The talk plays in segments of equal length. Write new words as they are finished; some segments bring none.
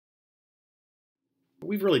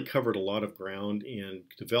We've really covered a lot of ground in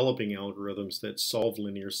developing algorithms that solve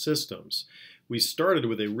linear systems. We started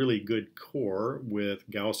with a really good core with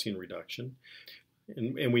Gaussian reduction,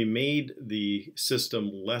 and we made the system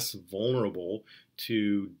less vulnerable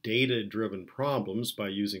to data-driven problems by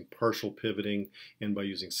using partial pivoting and by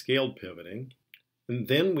using scaled pivoting. And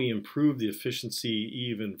then we improved the efficiency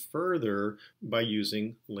even further by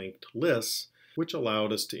using linked lists, which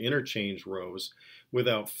allowed us to interchange rows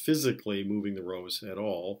without physically moving the rows at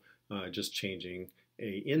all, just changing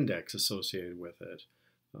an index associated with it.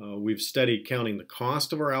 We've studied counting the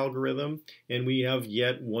cost of our algorithm, and we have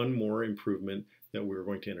yet one more improvement that we're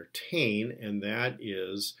going to entertain, and that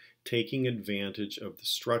is taking advantage of the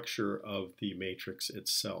structure of the matrix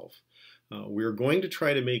itself. We're going to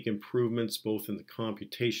try to make improvements both in the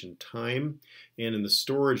computation time and in the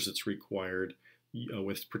storage that's required,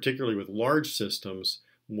 particularly with large systems,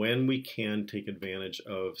 when we can take advantage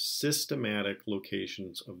of systematic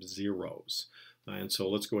locations of zeros. And so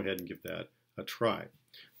let's go ahead and give that a try.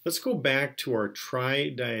 Let's go back to our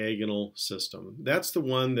tri-diagonal system. That's the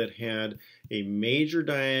one that had a major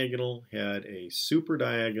diagonal, had a super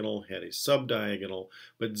diagonal, had a subdiagonal,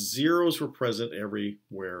 but zeros were present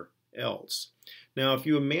everywhere else. Now, if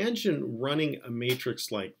you imagine running a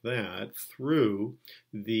matrix like that through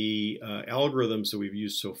the algorithms that we've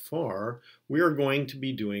used so far, we are going to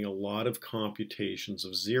be doing a lot of computations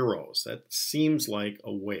of zeros. That seems like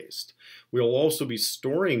a waste. We'll also be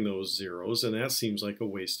storing those zeros, and that seems like a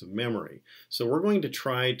waste of memory. So we're going to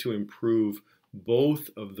try to improve both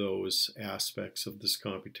of those aspects of this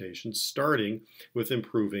computation, starting with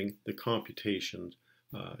improving the computation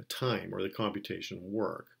time or the computation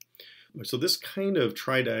work. So this kind of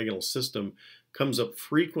tri-diagonal system comes up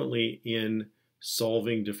frequently in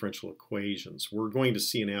solving differential equations. We're going to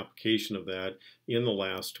see an application of that in the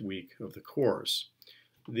last week of the course.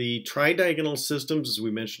 The tri-diagonal systems, as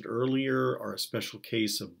we mentioned earlier, are a special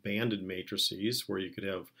case of banded matrices where you could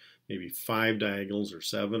have maybe 5 diagonals or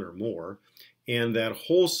 7 or more, and that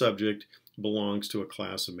whole subject belongs to a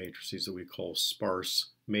class of matrices that we call sparse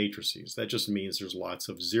matrices. That just means there's lots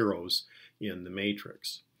of zeros in the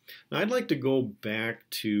matrix. Now, I'd like to go back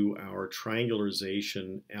to our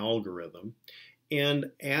triangularization algorithm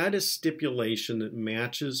and add a stipulation that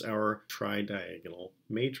matches our tri-diagonal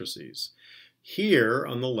matrices. Here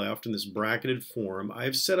on the left in this bracketed form,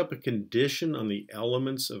 I've set up a condition on the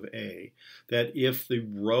elements of A that if the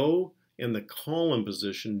row and the column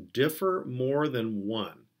position differ more than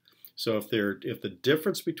 1, so if the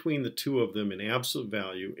difference between the two of them in absolute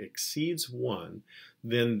value exceeds 1,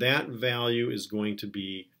 then that value is going to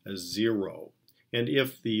be a 0. And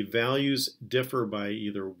if the values differ by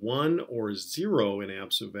either 1 or 0 in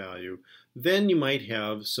absolute value, then you might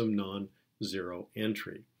have some non-zero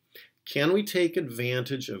entry. Can we take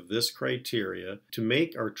advantage of this criteria to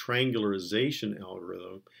make our triangularization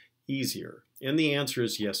algorithm easier? And the answer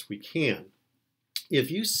is yes, we can. If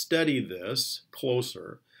you study this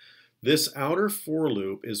closer, this outer for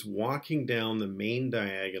loop is walking down the main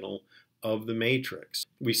diagonal of the matrix.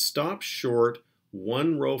 We stop short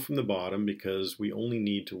one row from the bottom because we only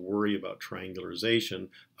need to worry about triangularization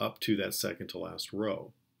up to that second to last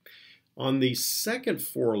row. On the second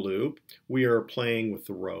for loop, we are playing with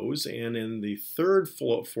the rows, and in the third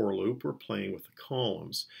for loop, we're playing with the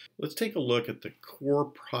columns. Let's take a look at the core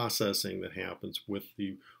processing that happens with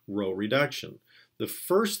the row reduction. The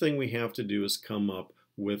first thing we have to do is come up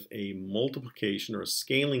with a multiplication or a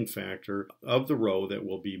scaling factor of the row that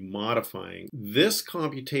we'll be modifying. This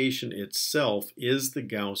computation itself is the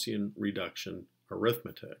Gaussian reduction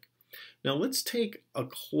arithmetic. Now let's take a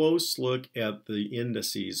close look at the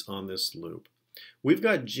indices on this loop. We've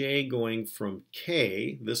got j going from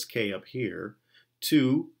k, this k up here,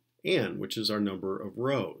 to n, which is our number of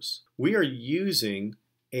rows. We are using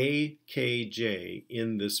akj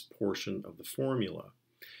in this portion of the formula.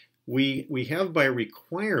 We have by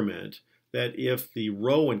requirement that if the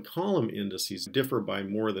row and column indices differ by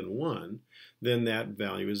more than 1, then that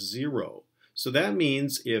value is 0. So that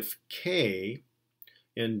means if k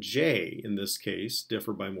and j, in this case,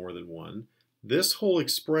 differ by more than 1, this whole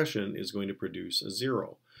expression is going to produce a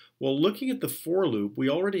 0. Well, looking at the for loop, we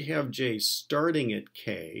already have j starting at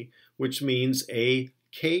k, which means a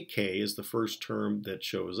kk is the first term that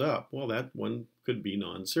shows up. Well, that one could be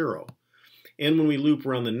non-zero. And when we loop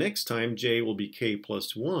around the next time, j will be k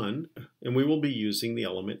plus 1, and we will be using the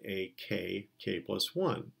element a k plus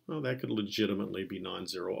 1. Well, that could legitimately be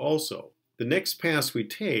non-zero also. The next pass we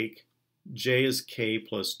take, j is k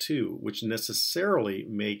plus 2, which necessarily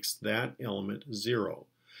makes that element 0.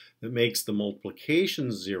 That makes the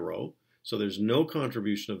multiplication 0, so there's no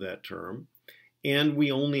contribution of that term, and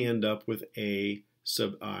we only end up with a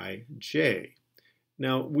sub ij.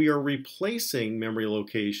 Now, we are replacing memory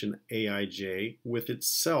location aij with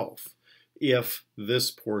itself if this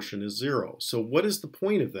portion is 0. So what is the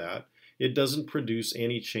point of that? It doesn't produce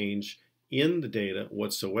any change in the data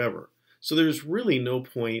whatsoever. So there's really no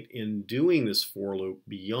point in doing this for loop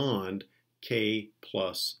beyond k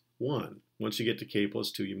plus 1. Once you get to k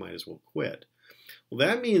plus 2, you might as well quit. Well,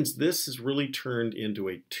 that means this is really turned into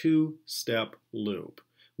a two-step loop.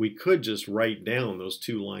 We could just write down those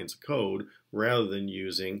 2 lines of code rather than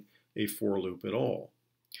using a for loop at all.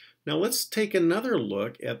 Now let's take another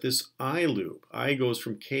look at this I loop. I goes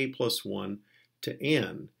from k plus 1 to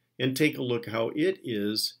n, and take a look how it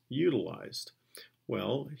is utilized.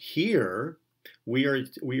 Well, here we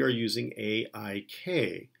are using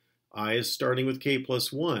aik. I is starting with k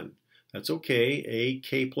plus 1. That's okay. A,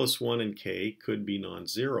 k plus 1, and k could be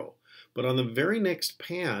non-zero. But on the very next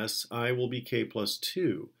pass, I will be k plus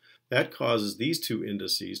 2. That causes these two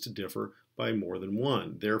indices to differ by more than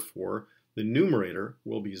 1. Therefore, the numerator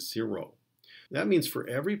will be 0. That means for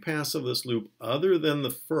every pass of this loop other than the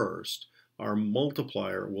first, our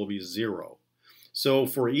multiplier will be 0. So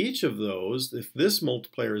for each of those, if this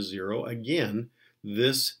multiplier is 0, again,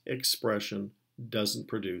 this expression doesn't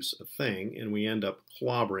produce a thing, and we end up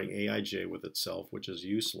clobbering aij with itself, which is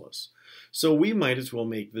useless. So we might as well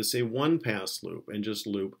make this a one-pass loop and just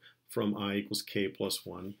loop from I equals k plus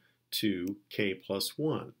 1 to k plus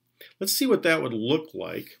 1. Let's see what that would look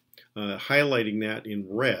like, highlighting that in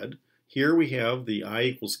red. Here we have the I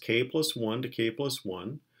equals k plus 1 to k plus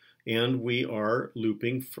 1, and we are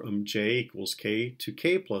looping from j equals k to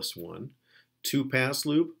k plus 1. Two-pass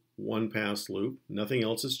loop, one-pass loop, nothing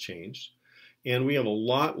else has changed. And we have a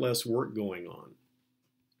lot less work going on.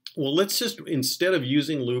 Well, let's just, instead of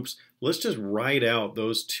using loops, let's just write out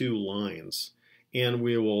those 2 lines. And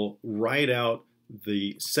we will write out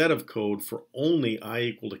the set of code for only I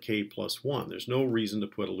equal to k plus 1. There's no reason to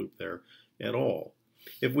put a loop there at all.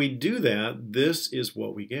 If we do that, this is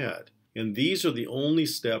what we get. And these are the only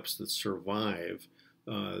steps that survive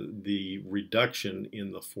the reduction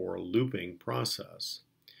in the for looping process.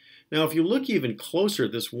 Now, if you look even closer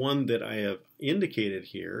at this one that I have indicated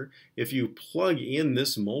here, if you plug in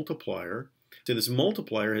this multiplier, so this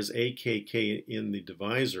multiplier has akk in the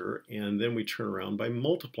divisor, and then we turn around by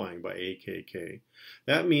multiplying by akk.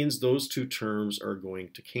 That means those 2 terms are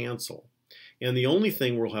going to cancel. And the only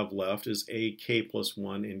thing we'll have left is ak plus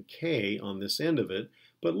 1 and k on this end of it.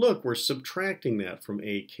 But look, we're subtracting that from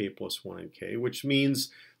ak plus 1 and k, which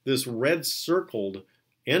means this red circled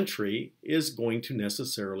entry is going to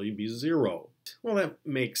necessarily be 0. Well, that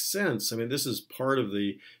makes sense. I mean, this is part of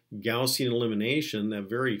the Gaussian elimination. That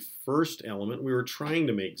very first element we were trying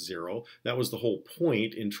to make 0. That was the whole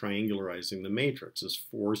point in triangularizing the matrix, is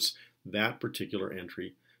force that particular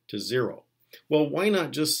entry to 0. Well, why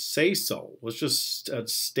not just say so? Let's just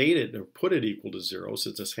state it or put it equal to 0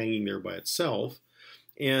 since it's hanging there by itself,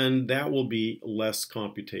 and that will be less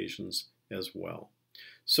computations as well.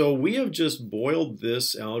 So we have just boiled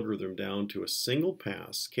this algorithm down to a single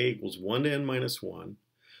pass, k equals 1 to n minus 1.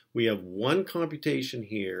 We have 1 computation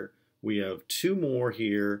here, we have 2 more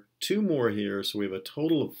here, 2 more here, so we have a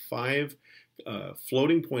total of 5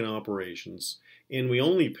 floating point operations, and we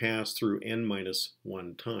only pass through n minus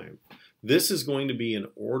 1 time. This is going to be an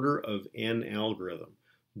order of n algorithm.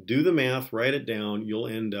 Do the math, write it down, you'll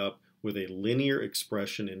end up with a linear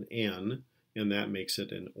expression in n, and that makes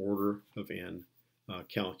it an order of n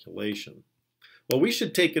calculation. Well, we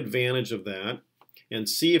should take advantage of that and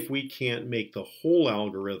see if we can't make the whole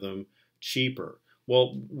algorithm cheaper.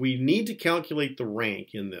 Well, we need to calculate the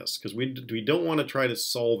rank in this because we don't want to try to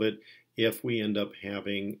solve it if we end up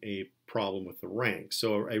having a problem with the rank.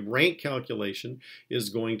 So a rank calculation is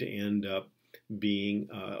going to end up being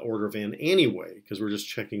order of n anyway because we're just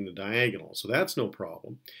checking the diagonal. So that's no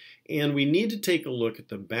problem. And we need to take a look at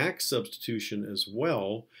the back substitution as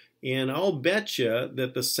well. And I'll bet you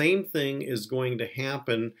that the same thing is going to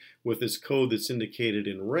happen with this code that's indicated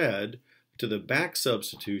in red to the back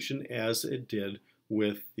substitution as it did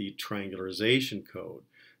with the triangularization code.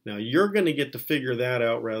 Now you're going to get to figure that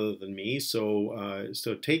out rather than me, so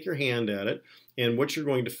take your hand at it, and what you're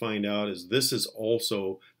going to find out is this is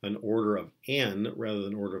also an order of n rather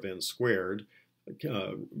than order of n squared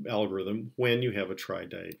algorithm when you have a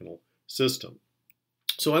tridiagonal system.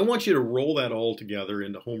 So I want you to roll that all together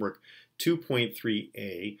into homework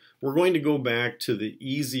 2.3a. We're going to go back to the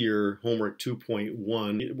easier homework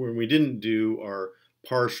 2.1 where we didn't do our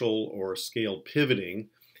partial or scaled pivoting,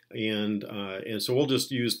 and so we'll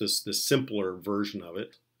just use this simpler version of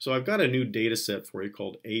it. So I've got a new data set for you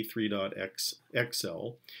called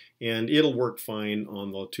a3.xl, and it'll work fine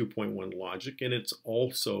on the 2.1 logic, and it's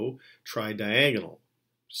also tridiagonal.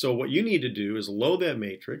 So what you need to do is load that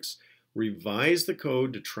matrix, revise the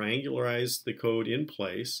code to triangularize the code in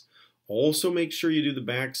place. Also make sure you do the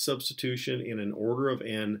back substitution in an order of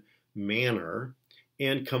n manner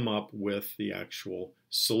and come up with the actual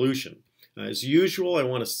solution. As usual, I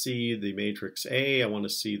want to see the matrix A, I want to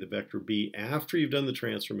see the vector B after you've done the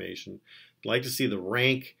transformation. I'd like to see the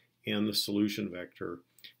rank and the solution vector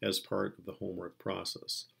as part of the homework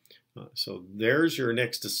process. So there's your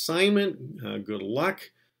next assignment. Good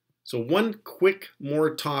luck. So one quick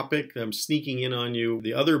more topic I'm sneaking in on you.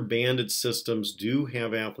 The other banded systems do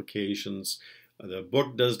have applications. The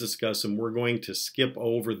book does discuss them. We're going to skip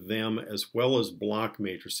over them as well as block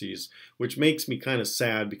matrices, which makes me kind of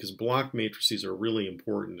sad because block matrices are really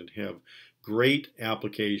important and have great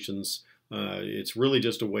applications. It's really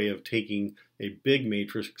just a way of taking a big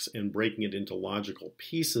matrix and breaking it into logical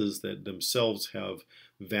pieces that themselves have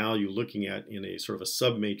value looking at in a sort of a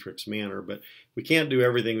submatrix manner. But we can't do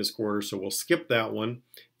everything this quarter, so we'll skip that one.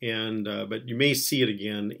 But you may see it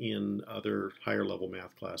again in other higher level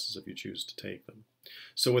math classes if you choose to take them.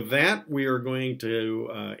 So with that, we are going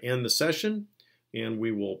to end the session, and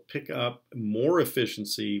we will pick up more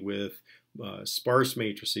efficiency with sparse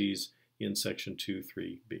matrices in section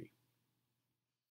 2.3b.